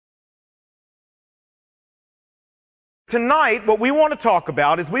Tonight, what we want to talk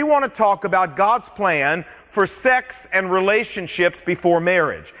about is we want to talk about God's plan for sex and relationships before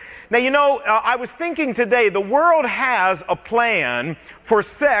marriage. Now, you know, I was thinking today, the world has a plan for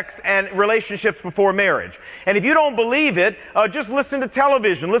sex and relationships before marriage. And if you don't believe it, just listen to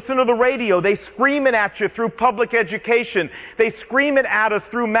television, listen to the radio. They scream it at you through public education. They scream it at us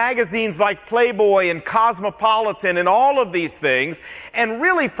through magazines like Playboy and Cosmopolitan and all of these things. And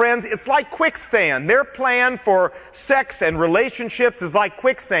really, friends, it's like Quicksand. Their plan for sex and relationships is like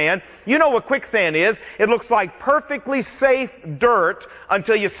quicksand. You know what quicksand is. It looks like perfectly safe dirt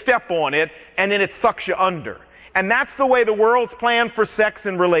until you step on it, and then it sucks you under. And that's the way the world's plan for sex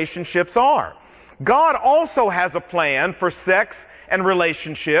and relationships are. God also has a plan for sex and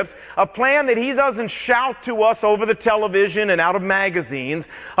relationships, a plan that He doesn't shout to us over the television and out of magazines,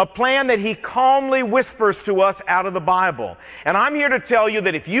 a plan that He calmly whispers to us out of the Bible. And I'm here to tell you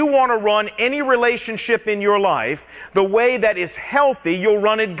that if you want to run any relationship in your life the way that is healthy, you'll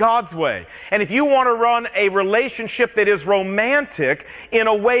run it God's way. And if you want to run a relationship that is romantic in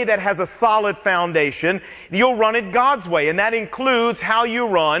a way that has a solid foundation, you'll run it God's way. And that includes how you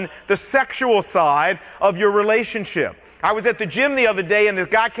run the sexual side of your relationship. I was at the gym the other day, and this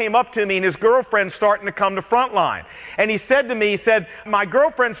guy came up to me, and his girlfriend's starting to come to Frontline. And he said to me, he said, "My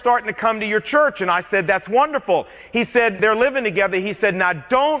girlfriend's starting to come to your church." And I said, "That's wonderful." He said, "They're living together." He said, "Now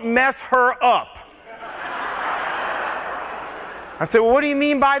don't mess her up." I said, "Well, what do you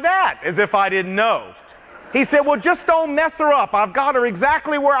mean by that?" As if I didn't know. He said, "Well, just don't mess her up. I've got her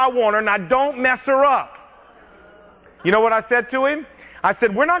exactly where I want her. Now don't mess her up." You know what I said to him? I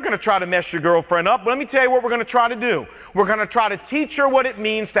said, "We're not going to try to mess your girlfriend up, but let me tell you what we're going to try to do. We're going to try to teach her what it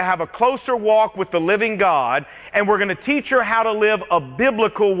means to have a closer walk with the living God, and we're going to teach her how to live a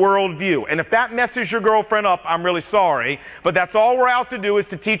biblical worldview. And if that messes your girlfriend up, I'm really sorry, but that's all we're out to do, is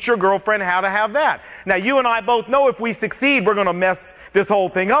to teach your girlfriend how to have that." Now, you and I both know if we succeed, we're going to mess this whole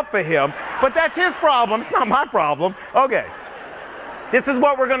thing up for him, but that's his problem. It's not my problem. Okay. This is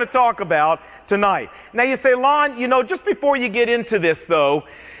what we're going to talk about tonight. Now you say, "Lon, you know, just before you get into this though,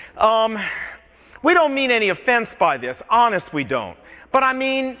 we don't mean any offense by this. Honest, we don't. But I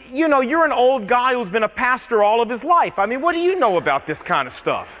mean, you know, you're an old guy who's been a pastor all of his life. I mean, what do you know about this kind of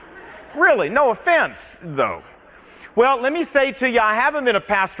stuff?" Really, no offense though. Well, let me say to you, I haven't been a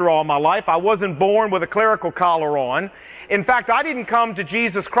pastor all my life. I wasn't born with a clerical collar on. In fact, I didn't come to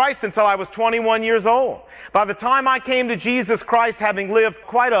Jesus Christ until I was 21 years old. By the time I came to Jesus Christ, having lived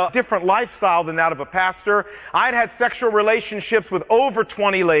quite a different lifestyle than that of a pastor, I'd had sexual relationships with over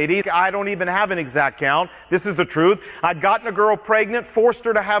 20 ladies. I don't even have an exact count. This is the truth. I'd gotten a girl pregnant, forced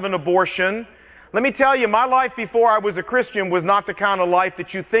her to have an abortion. Let me tell you, my life before I was a Christian was not the kind of life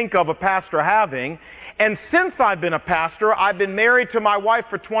that you think of a pastor having. And since I've been a pastor, I've been married to my wife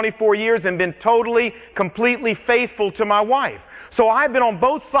for 24 years and been totally, completely faithful to my wife. So I've been on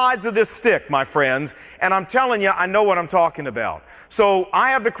both sides of this stick, my friends, and I'm telling you, I know what I'm talking about. So I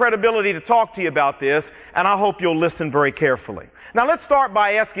have the credibility to talk to you about this, and I hope you'll listen very carefully. Now let's start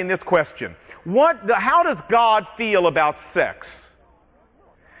by asking this question. How does God feel about sex?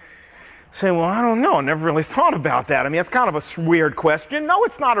 Say, "Well, I don't know. I never really thought about that. I mean, it's kind of a weird question." No,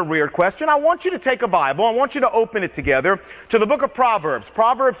 it's not a weird question. I want you to take a Bible. I want you to open it together to the book of Proverbs,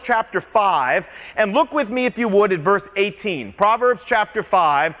 Proverbs chapter 5, and look with me, if you would, at verse 18. Proverbs chapter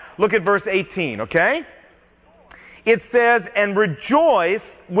 5, look at verse 18, okay? It says, "And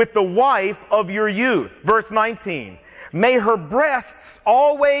rejoice with the wife of your youth." Verse 19. "May her breasts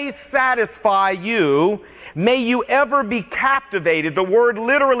always satisfy you. May you ever be captivated." The word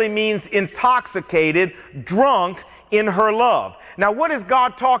literally means intoxicated, drunk in her love. Now, what is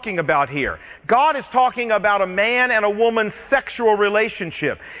God talking about here? God is talking about a man and a woman's sexual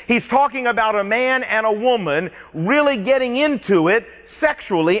relationship. He's talking about a man and a woman really getting into it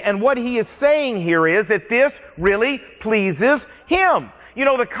sexually, and what he is saying here is that this really pleases Him. You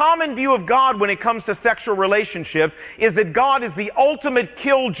know, the common view of God when it comes to sexual relationships is that God is the ultimate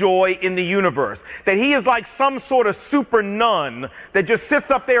killjoy in the universe. That He is like some sort of super nun that just sits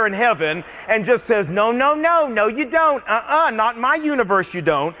up there in heaven and just says, "No, no, no, no, you don't. Not in my universe you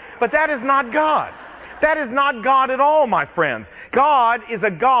don't." But that is not God. That is not God at all, my friends. God is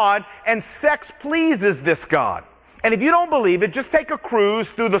a God, and sex pleases this God. And if you don't believe it, just take a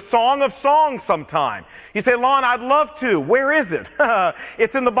cruise through the Song of Songs sometime. You say, "Lon, I'd love to." Where is it?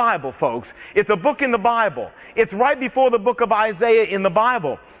 It's in the Bible, folks. It's a book in the Bible. It's right before the book of Isaiah in the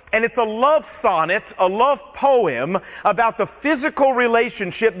Bible. And it's a love sonnet, a love poem about the physical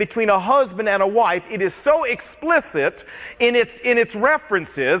relationship between a husband and a wife. It is so explicit in its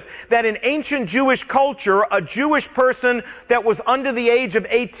references that in ancient Jewish culture, a Jewish person that was under the age of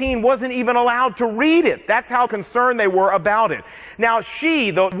 18 wasn't even allowed to read it. That's how concerned they were about it. Now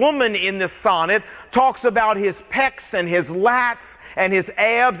she, the woman in this sonnet, talks about his pecs and his lats and his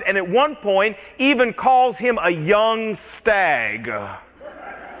abs, and at one point even calls him a young stag.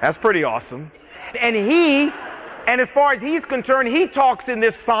 That's pretty awesome. And as far as he's concerned, he talks in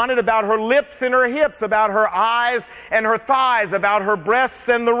this sonnet about her lips and her hips, about her eyes and her thighs, about her breasts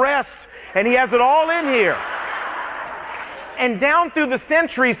and the rest. And he has it all in here. And down through the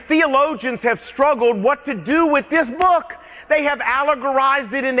centuries, theologians have struggled what to do with this book. They have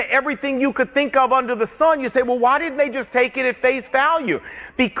allegorized it into everything you could think of under the sun. You say, well, why didn't they just take it at face value?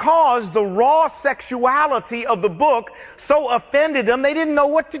 Because the raw sexuality of the book so offended them, they didn't know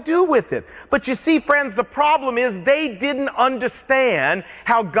what to do with it. But you see, friends, the problem is they didn't understand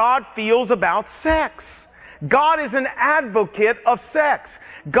how God feels about sex. God is an advocate of sex.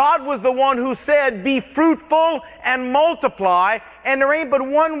 God was the one who said, be fruitful and multiply, and there ain't but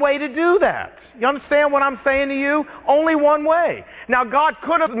one way to do that. You understand what I'm saying to you? Only one way. Now, God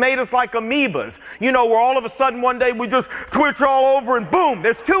could have made us like amoebas, you know, where all of a sudden one day we just twitch all over and boom,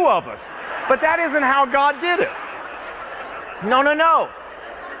 there's two of us. But that isn't how God did it. No.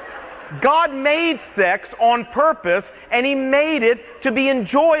 God made sex on purpose, and He made it to be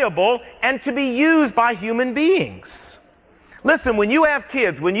enjoyable and to be used by human beings. Listen, when you have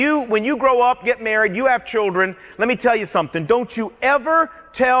kids, when you grow up, get married, you have children, let me tell you something. Don't you ever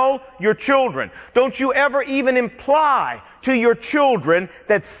tell your children, don't you ever even imply to your children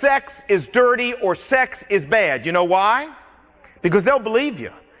that sex is dirty or sex is bad. You know why? Because they'll believe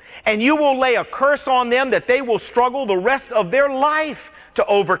you. And you will lay a curse on them that they will struggle the rest of their life to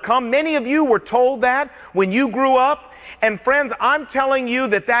overcome. Many of you were told that when you grew up. And friends, I'm telling you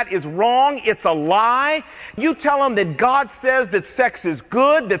that that is wrong. It's a lie. You tell them that God says that sex is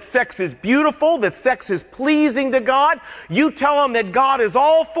good, that sex is beautiful, that sex is pleasing to God. You tell them that God is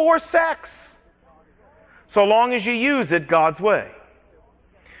all for sex, so long as you use it God's way.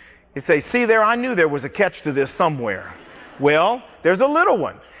 You say, see there, I knew there was a catch to this somewhere. Well, there's a little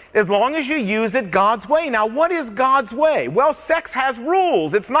one. As long as you use it God's way. Now, what is God's way? Well, sex has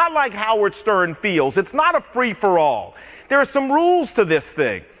rules. It's not like Howard Stern feels. It's not a free-for-all. There are some rules to this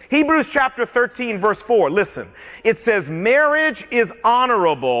thing. Hebrews chapter 13, verse 4. Listen. It says, marriage is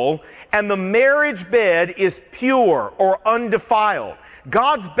honorable, and the marriage bed is pure or undefiled.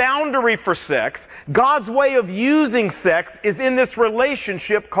 God's boundary for sex, God's way of using sex, is in this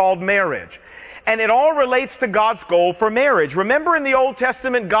relationship called marriage. And it all relates to God's goal for marriage. Remember in the Old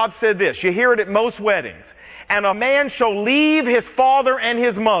Testament, God said this. You hear it at most weddings. And a man shall leave his father and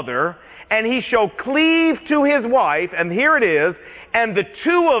his mother, and he shall cleave to his wife. And here it is. And the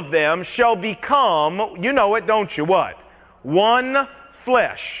two of them shall become, you know it, don't you? What? One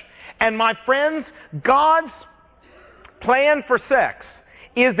flesh. And my friends, God's plan for sex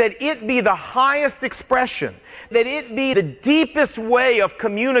is that it be the highest expression, that it be the deepest way of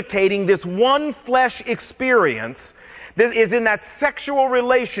communicating this one flesh experience that is in that sexual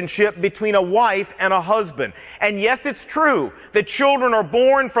relationship between a wife and a husband. And yes, it's true that children are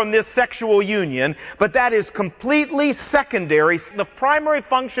born from this sexual union, but that is completely secondary. The primary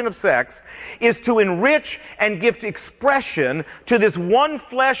function of sex is to enrich and give expression to this one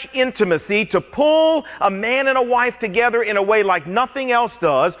flesh intimacy, to pull a man and a wife together in a way like nothing else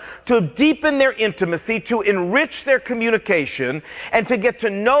does, to deepen their intimacy, to enrich their communication, and to get to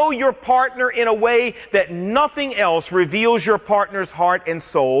know your partner in a way that nothing else reveals your partner's heart and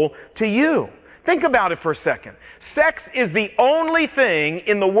soul to you. Think about it for a second. Sex is the only thing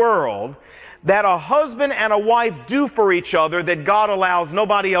in the world that a husband and a wife do for each other that God allows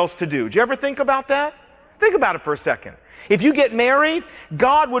nobody else to do. Did you ever think about that? Think about it for a second. If you get married,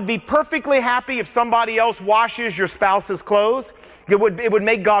 God would be perfectly happy if somebody else washes your spouse's clothes. It would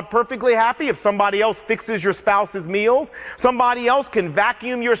make God perfectly happy if somebody else fixes your spouse's meals. Somebody else can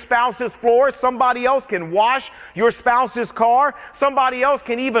vacuum your spouse's floor. Somebody else can wash your spouse's car. Somebody else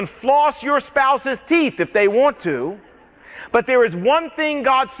can even floss your spouse's teeth if they want to. But there is one thing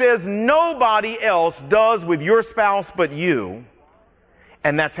God says nobody else does with your spouse but you,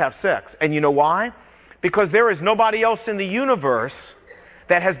 and that's have sex. And you know why? Because there is nobody else in the universe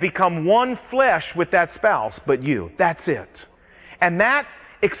that has become one flesh with that spouse but you. That's it. And that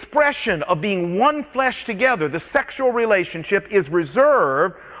expression of being one flesh together, the sexual relationship, is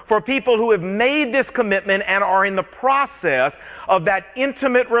reserved for people who have made this commitment and are in the process of that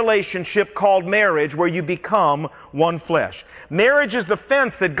intimate relationship called marriage, where you become one flesh. Marriage is the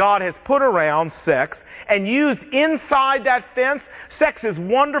fence that God has put around sex, and used inside that fence, sex is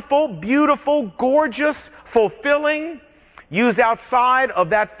wonderful, beautiful, gorgeous, fulfilling. Used outside of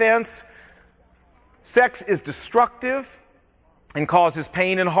that fence, sex is destructive and causes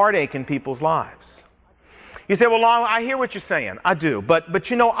pain and heartache in people's lives. You say, well, Lon, I hear what you're saying. I do.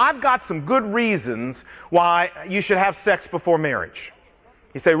 But you know, I've got some good reasons why you should have sex before marriage.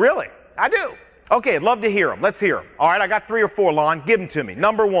 You say, really? I do. Okay, I'd love to hear them. Let's hear them. All right, I got 3 or 4, Lon. Give them to me.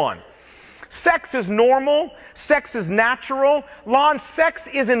 Number 1. Sex is normal. Sex is natural. Lon, sex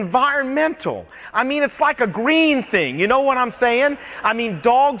is environmental. I mean, it's like a green thing. You know what I'm saying? I mean,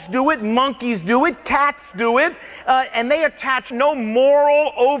 dogs do it, monkeys do it, cats do it, and they attach no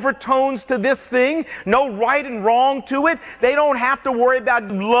moral overtones to this thing, no right and wrong to it. They don't have to worry about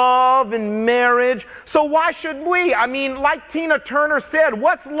love and marriage. So why should we? I mean, like Tina Turner said,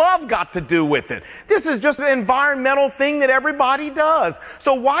 what's love got to do with it? This is just an environmental thing that everybody does.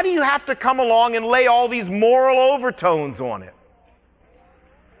 So why do you have to come along and lay all these moral overtones on it?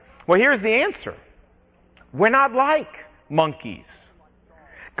 Well, here's the answer. We're not like monkeys.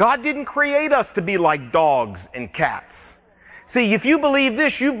 God didn't create us to be like dogs and cats. See, if you believe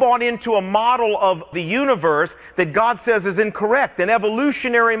this, you bought into a model of the universe that God says is incorrect, an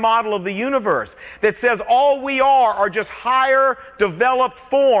evolutionary model of the universe that says all we are just higher developed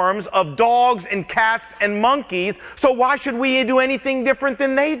forms of dogs and cats and monkeys, so why should we do anything different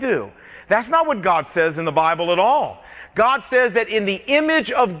than they do? That's not what God says in the Bible at all. God says that in the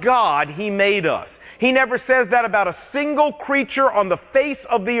image of God, He made us. He never says that about a single creature on the face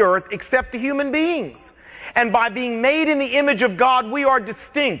of the earth except the human beings. And by being made in the image of God, we are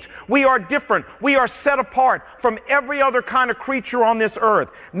distinct. We are different. We are set apart from every other kind of creature on this earth.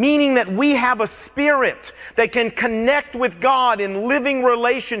 Meaning that we have a spirit that can connect with God in living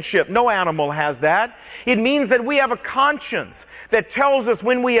relationship. No animal has that. It means that we have a conscience that tells us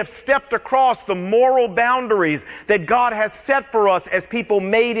when we have stepped across the moral boundaries that God has set for us as people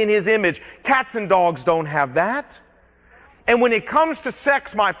made in His image. Cats and dogs don't have that. And when it comes to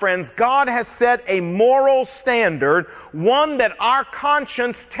sex, my friends, God has set a moral standard, one that our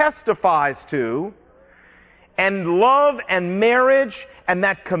conscience testifies to, and love and marriage and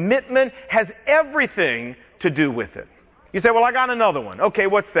that commitment has everything to do with it. You say, well, I got another one. Okay,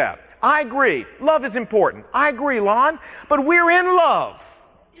 what's that? I agree. Love is important. I agree, Lon, but we're in love.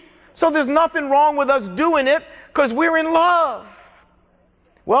 So there's nothing wrong with us doing it because we're in love.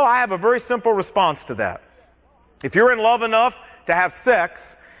 Well, I have a very simple response to that. If you're in love enough to have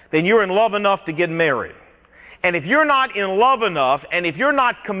sex, then you're in love enough to get married. And if you're not in love enough, and if you're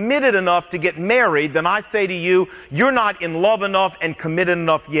not committed enough to get married, then I say to you, you're not in love enough and committed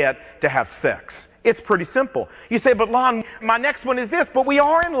enough yet to have sex. It's pretty simple. You say, but Lon, my next one is this, but we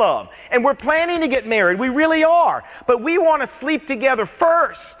are in love, and we're planning to get married. We really are. But we want to sleep together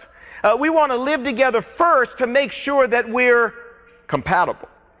first. We want to live together first to make sure that we're compatible.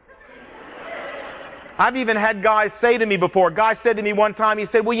 I've even had guys say to me before, a guy said to me one time, he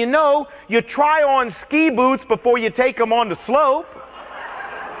said, well, you know, you try on ski boots before you take them on the slope.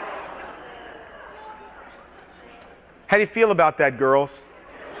 How do you feel about that, girls?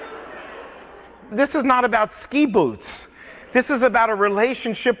 This is not about ski boots. This is about a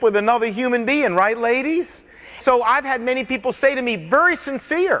relationship with another human being, right, ladies? So I've had many people say to me, very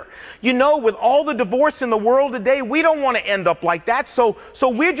sincere, you know, with all the divorce in the world today, we don't want to end up like that. So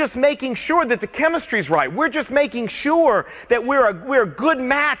we're just making sure that the chemistry's right. We're just making sure that we're a good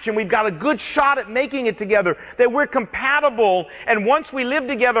match and we've got a good shot at making it together, that we're compatible. And once we live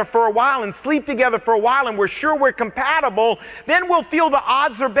together for a while and sleep together for a while and we're sure we're compatible, then we'll feel the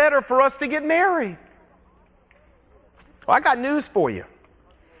odds are better for us to get married. Well, I got news for you.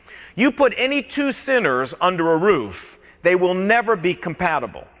 You put any two sinners under a roof, they will never be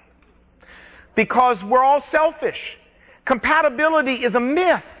compatible. Because we're all selfish. Compatibility is a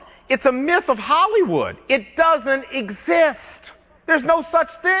myth. It's a myth of Hollywood. It doesn't exist. There's no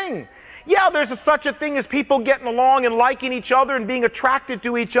such thing. Yeah, there's such a thing as people getting along and liking each other and being attracted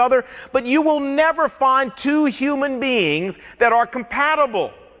to each other, but you will never find two human beings that are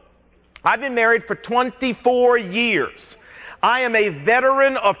compatible. I've been married for 24 years. I am a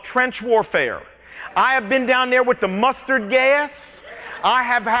veteran of trench warfare. I have been down there with the mustard gas. I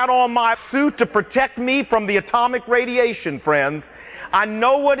have had on my suit to protect me from the atomic radiation, friends. I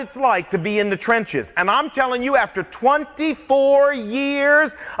know what it's like to be in the trenches. And I'm telling you, after 24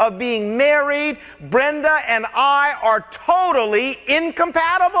 years of being married, Brenda and I are totally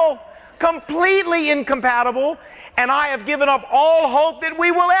incompatible. completely incompatible, and I have given up all hope that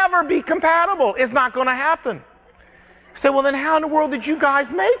we will ever be compatible. It's not going to happen. You say, well, then how in the world did you guys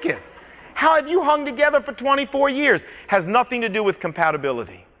make it? How have you hung together for 24 years? Has nothing to do with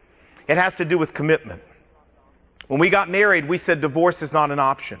compatibility. It has to do with commitment. When we got married, we said divorce is not an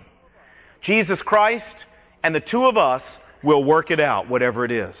option. Jesus Christ and the two of us will work it out, whatever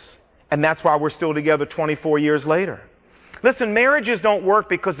it is. And that's why we're still together 24 years later. Listen, marriages don't work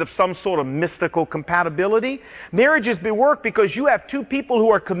because of some sort of mystical compatibility. Marriages work because you have two people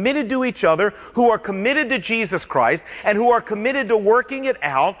who are committed to each other, who are committed to Jesus Christ, and who are committed to working it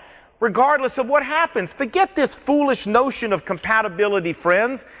out regardless of what happens. Forget this foolish notion of compatibility,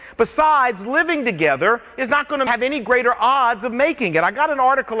 friends. Besides, living together is not going to have any greater odds of making it. I got an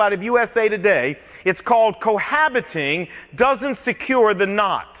article out of USA Today. It's called Cohabiting Doesn't Secure the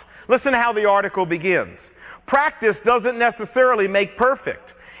Knot. Listen to how the article begins. Practice doesn't necessarily make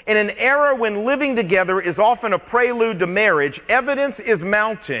perfect. In an era when living together is often a prelude to marriage, evidence is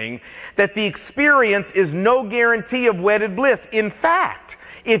mounting that the experience is no guarantee of wedded bliss. In fact,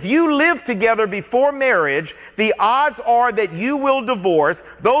 if you live together before marriage, the odds are that you will divorce.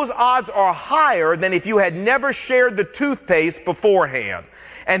 Those odds are higher than if you had never shared the toothpaste beforehand.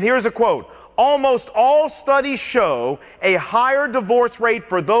 And here's a quote. Almost all studies show a higher divorce rate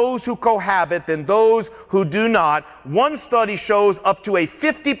for those who cohabit than those who do not. One study shows up to a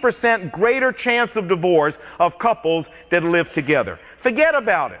 50% greater chance of divorce of couples that live together. Forget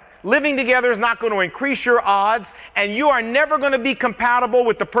about it. Living together is not going to increase your odds, and you are never going to be compatible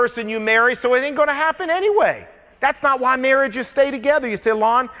with the person you marry, so it ain't going to happen anyway. That's not why marriages stay together. You say,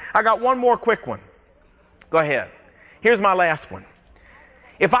 Lon, I got one more quick one. Go ahead. Here's my last one.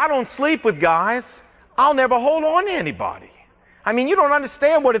 If I don't sleep with guys, I'll never hold on to anybody. I mean, you don't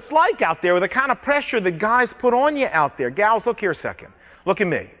understand what it's like out there, with the kind of pressure that guys put on you out there. Gals, look here a second. Look at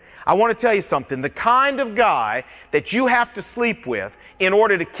me. I want to tell you something. The kind of guy that you have to sleep with in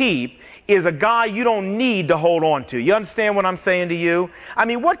order to keep is a guy you don't need to hold on to. You understand what I'm saying to you? I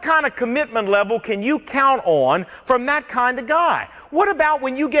mean, what kind of commitment level can you count on from that kind of guy? What about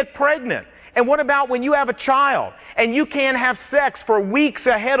when you get pregnant? And what about when you have a child and you can't have sex for weeks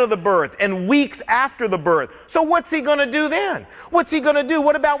ahead of the birth and weeks after the birth? So what's he going to do then? What's he going to do?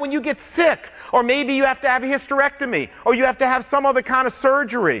 What about when you get sick? Or maybe you have to have a hysterectomy, or you have to have some other kind of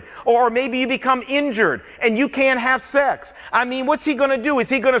surgery, or maybe you become injured and you can't have sex. I mean, what's he going to do? Is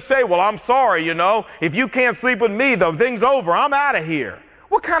he going to say, well, I'm sorry, if you can't sleep with me, the thing's over. I'm out of here.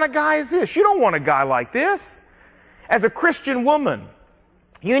 What kind of guy is this? You don't want a guy like this. As a Christian woman,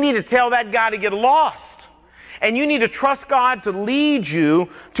 you need to tell that guy to get lost. And you need to trust God to lead you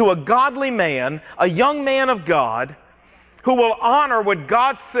to a godly man, a young man of God, who will honor what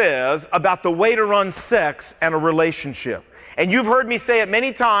God says about the way to run sex and a relationship. And you've heard me say it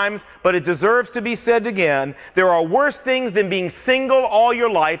many times, but it deserves to be said again. There are worse things than being single all your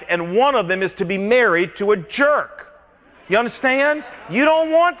life, and one of them is to be married to a jerk. You understand? You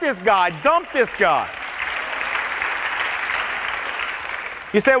don't want this guy. Dump this guy.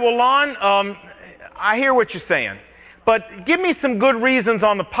 You say, well, Lon, I hear what you're saying, but give me some good reasons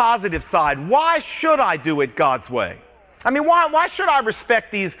on the positive side. Why should I do it God's way? I mean, why should I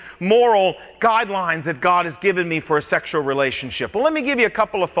respect these moral guidelines that God has given me for a sexual relationship? Well, let me give you a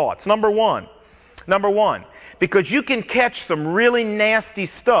couple of thoughts. Number one, because you can catch some really nasty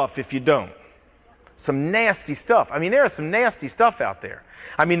stuff if you don't. Some nasty stuff. I mean, there is some nasty stuff out there.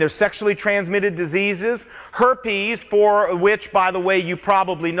 I mean, there's sexually transmitted diseases, herpes, for which, by the way, you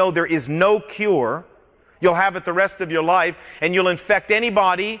probably know there is no cure. You'll have it the rest of your life, and you'll infect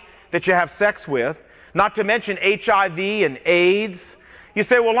anybody that you have sex with. Not to mention HIV and AIDS. You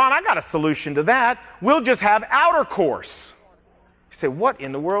say, well, Lon, I got a solution to that. We'll just have outer course. You say, what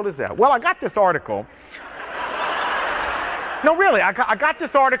in the world is that? Well, I got this article. No, really, I got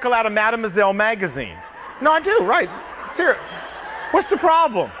this article out of Mademoiselle magazine. No, I do, right. Seriously. What's the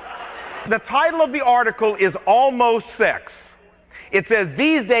problem? The title of the article is Almost Sex. It says,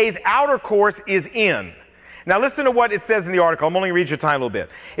 these days, outer course is in. Now listen to what it says in the article. I'm only going to read you a tiny little bit.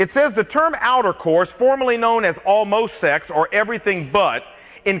 It says the term outer course, formerly known as almost sex or everything but,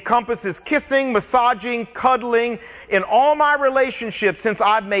 encompasses kissing, massaging, cuddling. In all my relationships since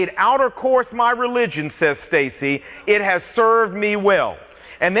I've made outer course my religion, says Stacy, it has served me well.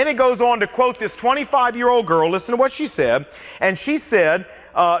 And then it goes on to quote this 25-year-old girl. Listen to what she said. And she said,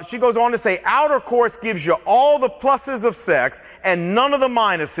 she goes on to say, outer course gives you all the pluses of sex and none of the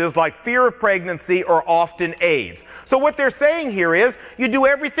minuses like fear of pregnancy or often AIDS. So what they're saying here is you do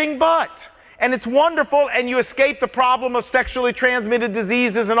everything but. And it's wonderful, and you escape the problem of sexually transmitted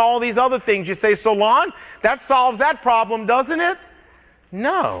diseases and all these other things. You say, so Lon, that solves that problem, doesn't it?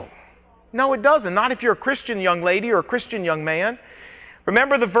 No. No, it doesn't. Not if you're a Christian young lady or a Christian young man.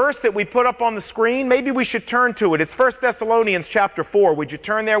 Remember the verse that we put up on the screen? Maybe we should turn to it. It's 1 Thessalonians chapter 4. Would you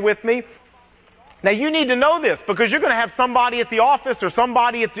turn there with me? Now, you need to know this because you're going to have somebody at the office or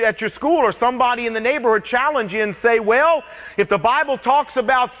somebody at your school or somebody in the neighborhood challenge you and say, well, if the Bible talks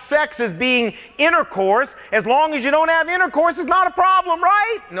about sex as being intercourse, as long as you don't have intercourse, it's not a problem,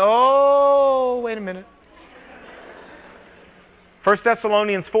 right? No, wait a minute. 1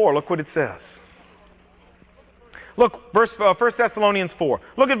 Thessalonians 4, look what it says. Look, 1 Thessalonians 4.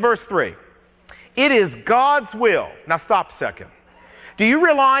 Look at verse 3. It is God's will. Now stop a second. Do you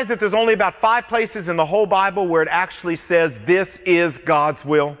realize that there's only about 5 places in the whole Bible where it actually says this is God's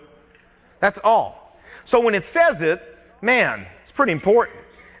will? That's all. So when it says it, man, it's pretty important.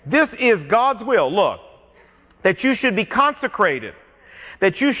 This is God's will. Look, that you should be consecrated,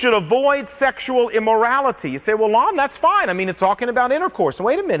 that you should avoid sexual immorality. You say, well, Lon, that's fine. I mean, it's talking about intercourse.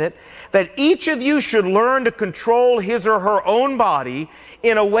 Wait a minute. That each of you should learn to control his or her own body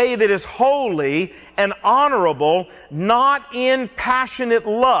in a way that is holy and honorable, not in passionate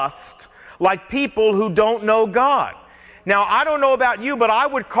lust like people who don't know God. Now, I don't know about you, but I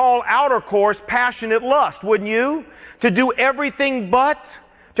would call outer course passionate lust, wouldn't you? To do everything but,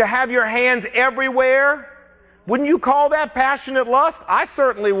 to have your hands everywhere. Wouldn't you call that passionate lust? I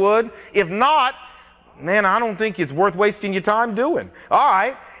certainly would. If not, man, I don't think it's worth wasting your time doing. All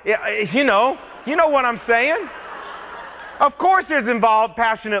right. You know what I'm saying? Of course there's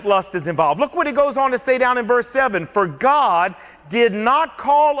passionate lust is involved. Look what it goes on to say down in verse 7. For God did not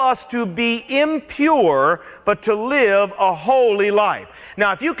call us to be impure, but to live a holy life.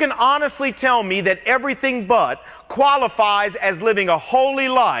 Now, if you can honestly tell me that everything but qualifies as living a holy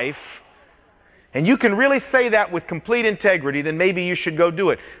life, and you can really say that with complete integrity, then maybe you should go do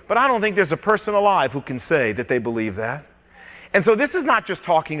it. But I don't think there's a person alive who can say that they believe that. And so this is not just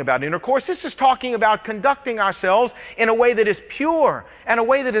talking about intercourse. This is talking about conducting ourselves in a way that is pure and a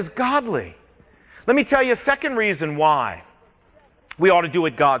way that is godly. Let me tell you a second reason why we ought to do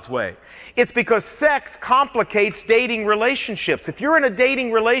it God's way. It's because sex complicates dating relationships. If you're in a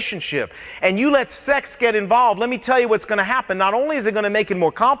dating relationship and you let sex get involved, let me tell you what's going to happen. Not only is it going to make it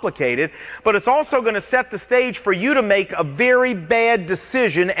more complicated, but it's also going to set the stage for you to make a very bad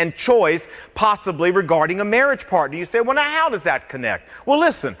decision and choice, possibly regarding a marriage partner. You say, well, now how does that connect? Well,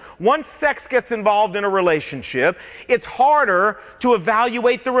 listen, once sex gets involved in a relationship, it's harder to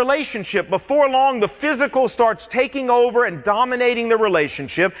evaluate the relationship. Before long, the physical starts taking over and dominating the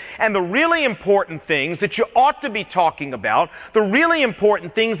relationship, and the really important things that you ought to be talking about, the really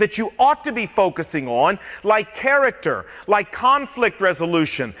important things that you ought to be focusing on, like character, like conflict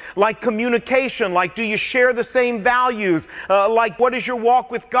resolution, like communication, like do you share the same values, like what is your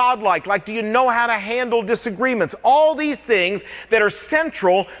walk with God like do you know how to handle disagreements, all these things that are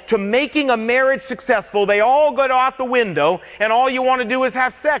central to making a marriage successful, they all go out the window, and all you want to do is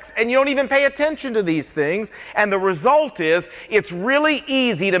have sex, and you don't even pay attention to these things, and the result is it's really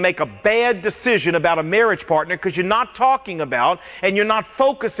easy to make a bad decision about a marriage partner because you're not talking about and you're not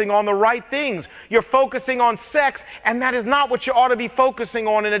focusing on the right things. You're focusing on sex, and that is not what you ought to be focusing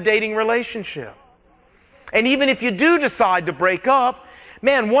on in a dating relationship. And even if you do decide to break up,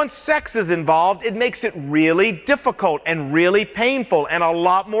 man, once sex is involved, it makes it really difficult and really painful and a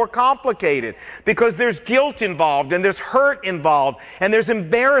lot more complicated because there's guilt involved and there's hurt involved and there's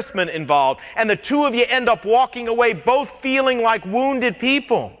embarrassment involved, and the two of you end up walking away both feeling like wounded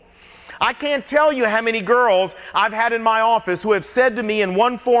people. I can't tell you how many girls I've had in my office who have said to me in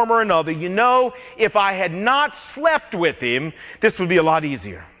one form or another, you know, if I had not slept with him, this would be a lot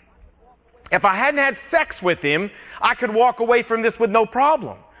easier. If I hadn't had sex with him, I could walk away from this with no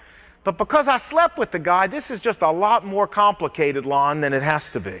problem. But because I slept with the guy, this is just a lot more complicated, Lon, than it has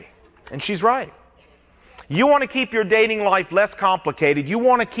to be. And she's right. You want to keep your dating life less complicated. You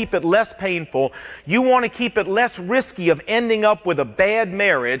want to keep it less painful. You want to keep it less risky of ending up with a bad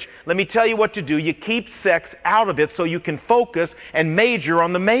marriage. Let me tell you what to do. You keep sex out of it so you can focus and major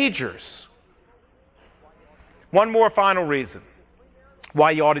on the majors. One more final reason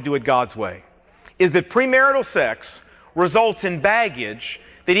why you ought to do it God's way is that premarital sex results in baggage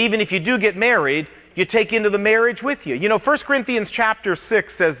that even if you do get married, you take into the marriage with you. You know, 1 Corinthians chapter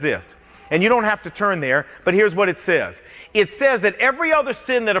 6 says this, and you don't have to turn there, but here's what it says. It says that every other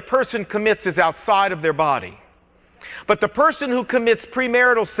sin that a person commits is outside of their body. But the person who commits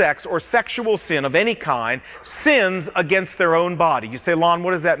premarital sex or sexual sin of any kind sins against their own body. You say, Lon,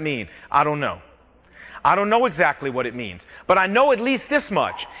 what does that mean? I don't know. I don't know exactly what it means, but I know at least this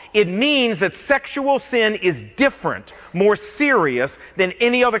much. It means that sexual sin is different, more serious than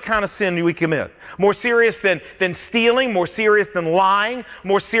any other kind of sin we commit. More serious than stealing, more serious than lying,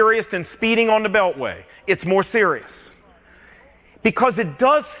 more serious than speeding on the beltway. It's more serious. Because it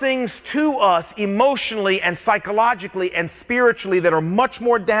does things to us emotionally and psychologically and spiritually that are much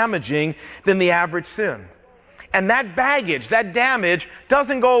more damaging than the average sin. And that baggage, that damage,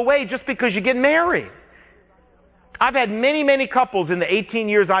 doesn't go away just because you get married. I've had many, many couples in the 18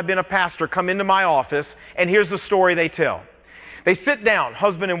 years I've been a pastor come into my office, and here's the story they tell. They sit down,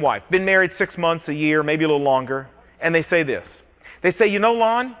 husband and wife, been married 6 months, a year, maybe a little longer, and they say this. They say, you know,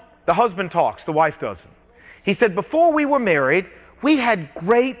 Lon, the husband talks, the wife doesn't. He said, before we were married, we had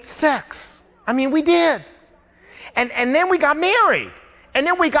great sex. I mean, we did. And then we got married, and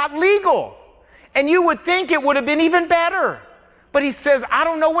then we got legal. And you would think it would have been even better. But he says, I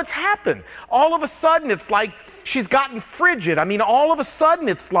don't know what's happened. All of a sudden, it's like she's gotten frigid. I mean, all of a sudden,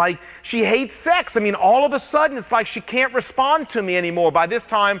 it's like she hates sex. I mean, all of a sudden, it's like she can't respond to me anymore. By this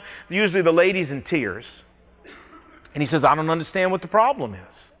time, usually the lady's in tears. And he says, I don't understand what the problem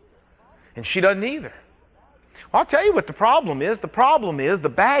is. And she doesn't either. Well, I'll tell you what the problem is. The problem is the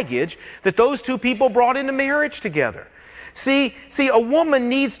baggage that those two people brought into marriage together. See, a woman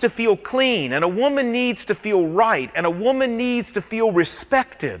needs to feel clean, and a woman needs to feel right, and a woman needs to feel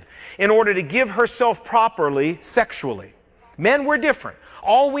respected in order to give herself properly sexually. Men, we're different.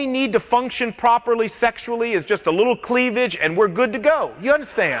 All we need to function properly sexually is just a little cleavage, and we're good to go. You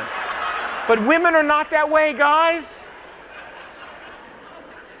understand? But women are not that way, guys.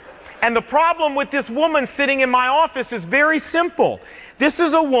 And the problem with this woman sitting in my office is very simple. This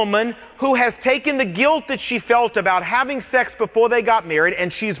is a woman who has taken the guilt that she felt about having sex before they got married,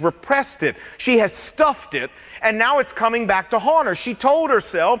 and she's repressed it. She has stuffed it, and now it's coming back to haunt her. She told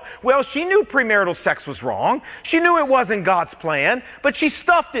herself, well, she knew premarital sex was wrong. She knew it wasn't God's plan, but she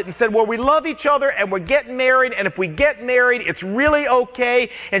stuffed it and said, well, we love each other, and we're getting married, and if we get married, it's really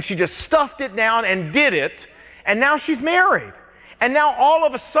okay. And she just stuffed it down and did it, and now she's married. And now all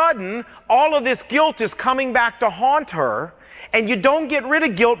of a sudden, all of this guilt is coming back to haunt her, and you don't get rid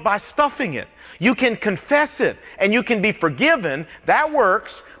of guilt by stuffing it. You can confess it, and you can be forgiven. That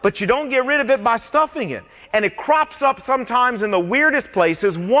works, but you don't get rid of it by stuffing it. And it crops up sometimes in the weirdest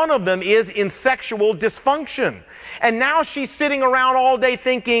places. One of them is in sexual dysfunction. And now she's sitting around all day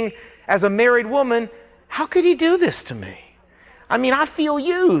thinking, as a married woman, how could he do this to me? I mean, I feel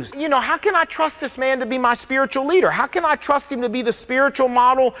used. You know, how can I trust this man to be my spiritual leader? How can I trust him to be the spiritual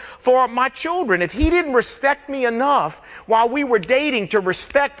model for my children? If he didn't respect me enough while we were dating to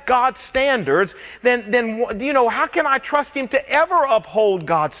respect God's standards, then you know, how can I trust him to ever uphold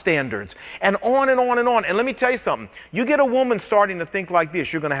God's standards? And on and on and on. And let me tell you something. You get a woman starting to think like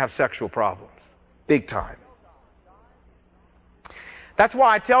this, you're going to have sexual problems. Big time. That's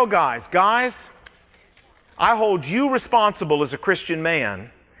why I tell guys, I hold you responsible as a Christian man.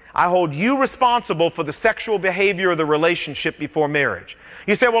 I hold you responsible for the sexual behavior of the relationship before marriage.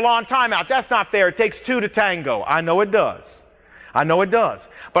 You say, well, on timeout, that's not fair. It takes two to tango. I know it does. I know it does.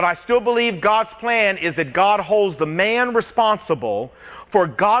 But I still believe God's plan is that God holds the man responsible for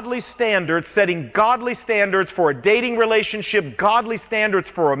godly standards, setting godly standards for a dating relationship, godly standards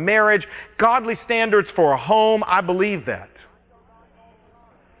for a marriage, godly standards for a home. I believe that.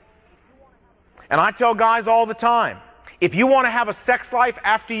 And I tell guys all the time, if you want to have a sex life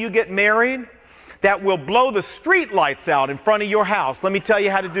after you get married that will blow the street lights out in front of your house, let me tell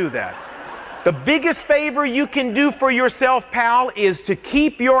you how to do that. The biggest favor you can do for yourself, pal, is to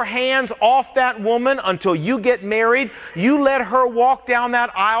keep your hands off that woman until you get married. You let her walk down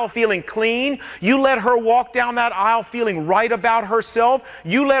that aisle feeling clean. You let her walk down that aisle feeling right about herself.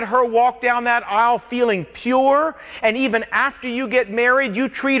 You let her walk down that aisle feeling pure. And even after you get married, you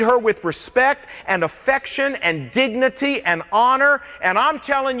treat her with respect and affection and dignity and honor. And I'm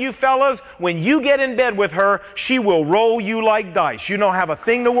telling you, fellas, when you get in bed with her, she will roll you like dice. You don't have a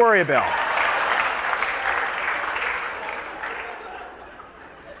thing to worry about.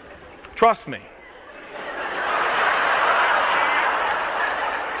 Trust me.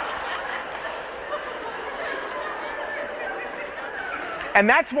 And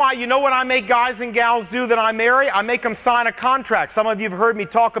that's why, you know what I make guys and gals do that I marry? I make them sign a contract. Some of you have heard me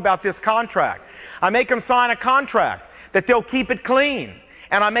talk about this contract. I make them sign a contract that they'll keep it clean.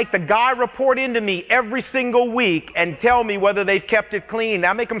 And I make the guy report into me every single week and tell me whether they've kept it clean.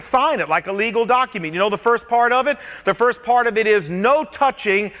 I make them sign it like a legal document. You know the first part of it? The first part of it is no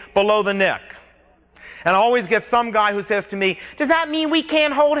touching below the neck. And I always get some guy who says to me, does that mean we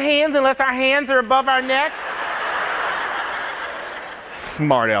can't hold hands unless our hands are above our neck?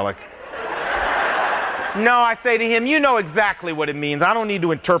 Smart aleck. No, I say to him, you know exactly what it means. I don't need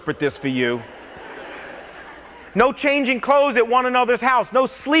to interpret this for you. No changing clothes at one another's house. No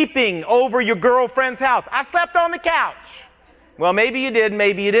sleeping over your girlfriend's house. I slept on the couch. Well, maybe you did,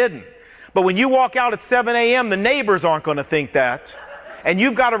 maybe you didn't. But when you walk out at 7 a.m., the neighbors aren't going to think that. And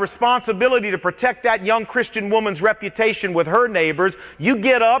you've got a responsibility to protect that young Christian woman's reputation with her neighbors. You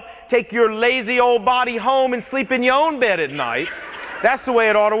get up, take your lazy old body home and sleep in your own bed at night. That's the way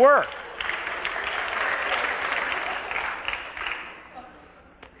it ought to work.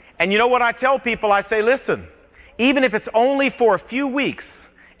 And you know what I tell people? I say, listen, even if it's only for a few weeks,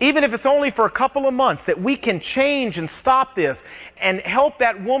 even if it's only for a couple of months, that we can change and stop this and help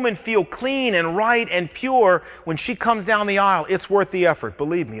that woman feel clean and right and pure when she comes down the aisle, it's worth the effort.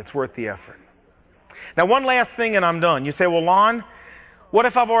 Believe me, it's worth the effort. Now, one last thing and I'm done. You say, well, Lon, what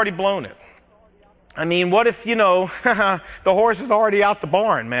if I've already blown it? I mean, what if, the horse is already out the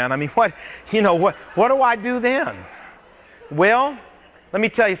barn, man? I mean, what do I do then? Well, let me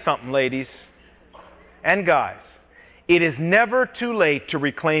tell you something, ladies and guys. It is never too late to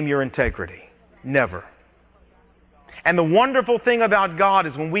reclaim your integrity. Never. And the wonderful thing about God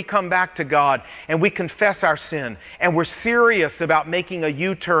is when we come back to God and we confess our sin and we're serious about making a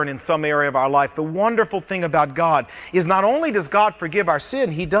U-turn in some area of our life, the wonderful thing about God is not only does God forgive our sin,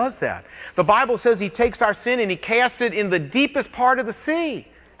 He does that. The Bible says He takes our sin and He casts it in the deepest part of the sea.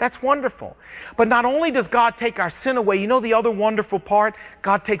 That's wonderful. But not only does God take our sin away, you know the other wonderful part?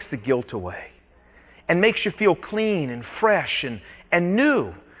 God takes the guilt away and makes you feel clean and fresh and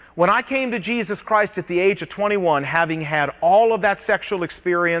new. When I came to Jesus Christ at the age of 21, having had all of that sexual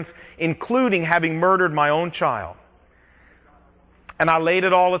experience, including having murdered my own child, and I laid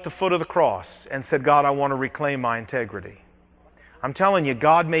it all at the foot of the cross and said, God, I want to reclaim my integrity. I'm telling you,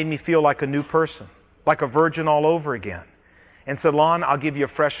 God made me feel like a new person, like a virgin all over again. And said, Lon, I'll give you a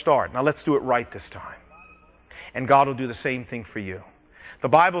fresh start. Now let's do it right this time. And God will do the same thing for you. The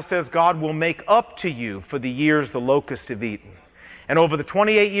Bible says God will make up to you for the years the locusts have eaten. And over the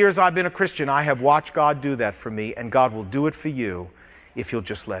 28 years I've been a Christian, I have watched God do that for me, and God will do it for you if you'll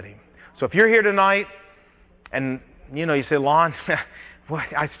just let Him. So if you're here tonight and, you say, Lon,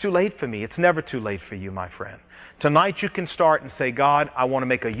 it's too late for me. It's never too late for you, my friend. Tonight you can start and say, God, I want to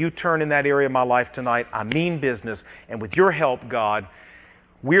make a U-turn in that area of my life tonight. I mean business. And with your help, God,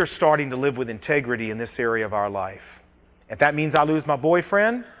 we're starting to live with integrity in this area of our life. If that means I lose my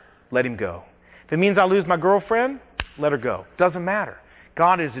boyfriend, let him go. If it means I lose my girlfriend, let her go. Doesn't matter.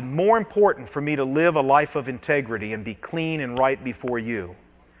 God, is it more important for me to live a life of integrity and be clean and right before you?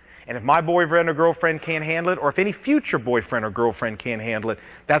 And if my boyfriend or girlfriend can't handle it, or if any future boyfriend or girlfriend can't handle it,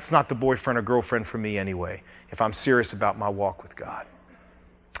 that's not the boyfriend or girlfriend for me anyway, if I'm serious about my walk with God.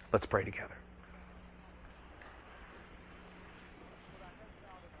 Let's pray together.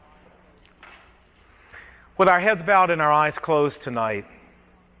 With our heads bowed and our eyes closed tonight,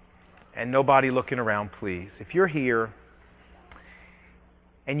 and nobody looking around, please, if you're here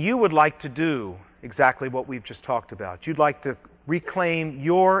and you would like to do exactly what we've just talked about, you'd like to reclaim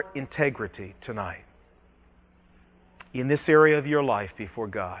your integrity tonight in this area of your life before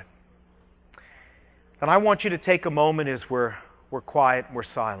God, then I want you to take a moment as we're quiet and we're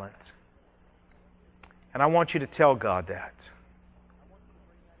silent. And I want you to tell God that.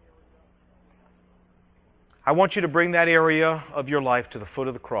 I want you to bring that area of your life to the foot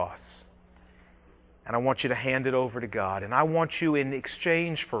of the cross. And I want you to hand it over to God. And I want you, in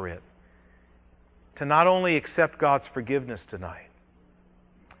exchange for it, to not only accept God's forgiveness tonight,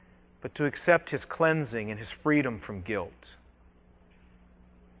 but to accept His cleansing and His freedom from guilt.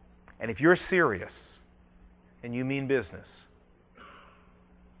 And if you're serious and you mean business,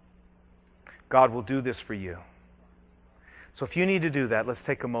 God will do this for you. So if you need to do that, let's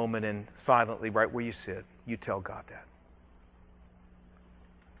take a moment and silently, right where you sit, you tell God that.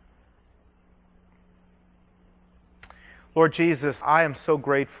 Lord Jesus, I am so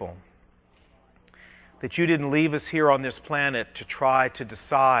grateful that you didn't leave us here on this planet to try to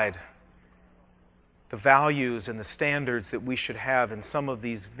decide the values and the standards that we should have in some of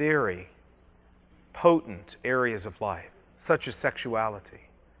these very potent areas of life, such as sexuality.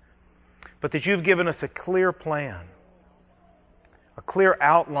 But that you've given us a clear plan, a clear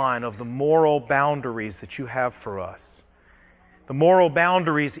outline of the moral boundaries that you have for us. The moral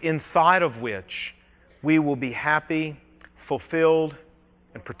boundaries inside of which we will be happy, fulfilled,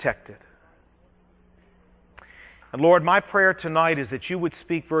 and protected. And Lord, my prayer tonight is that you would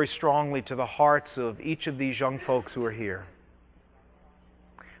speak very strongly to the hearts of each of these young folks who are here,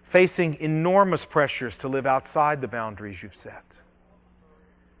 facing enormous pressures to live outside the boundaries you've set.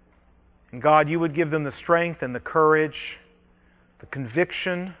 And God, you would give them the strength and the courage, the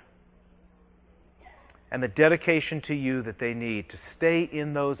conviction, and the dedication to you that they need to stay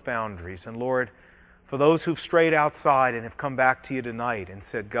in those boundaries. And Lord, for those who've strayed outside and have come back to you tonight and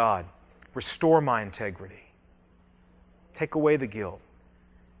said, God, restore my integrity. Take away the guilt.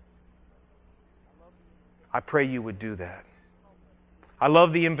 I pray you would do that. I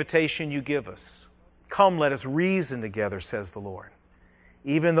love the invitation you give us. Come, let us reason together, says the Lord.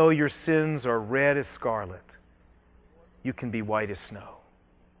 Even though your sins are red as scarlet, you can be white as snow.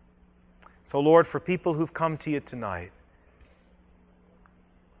 So, Lord, for people who've come to you tonight,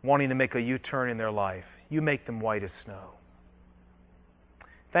 wanting to make a U-turn in their life, you make them white as snow.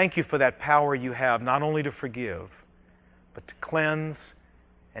 Thank you for that power you have, not only to forgive, but to cleanse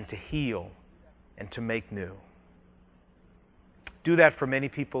and to heal and to make new. Do that for many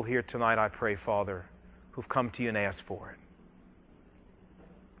people here tonight, I pray, Father, who've come to you and asked for it.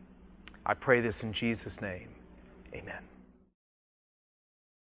 I pray this in Jesus' name. Amen.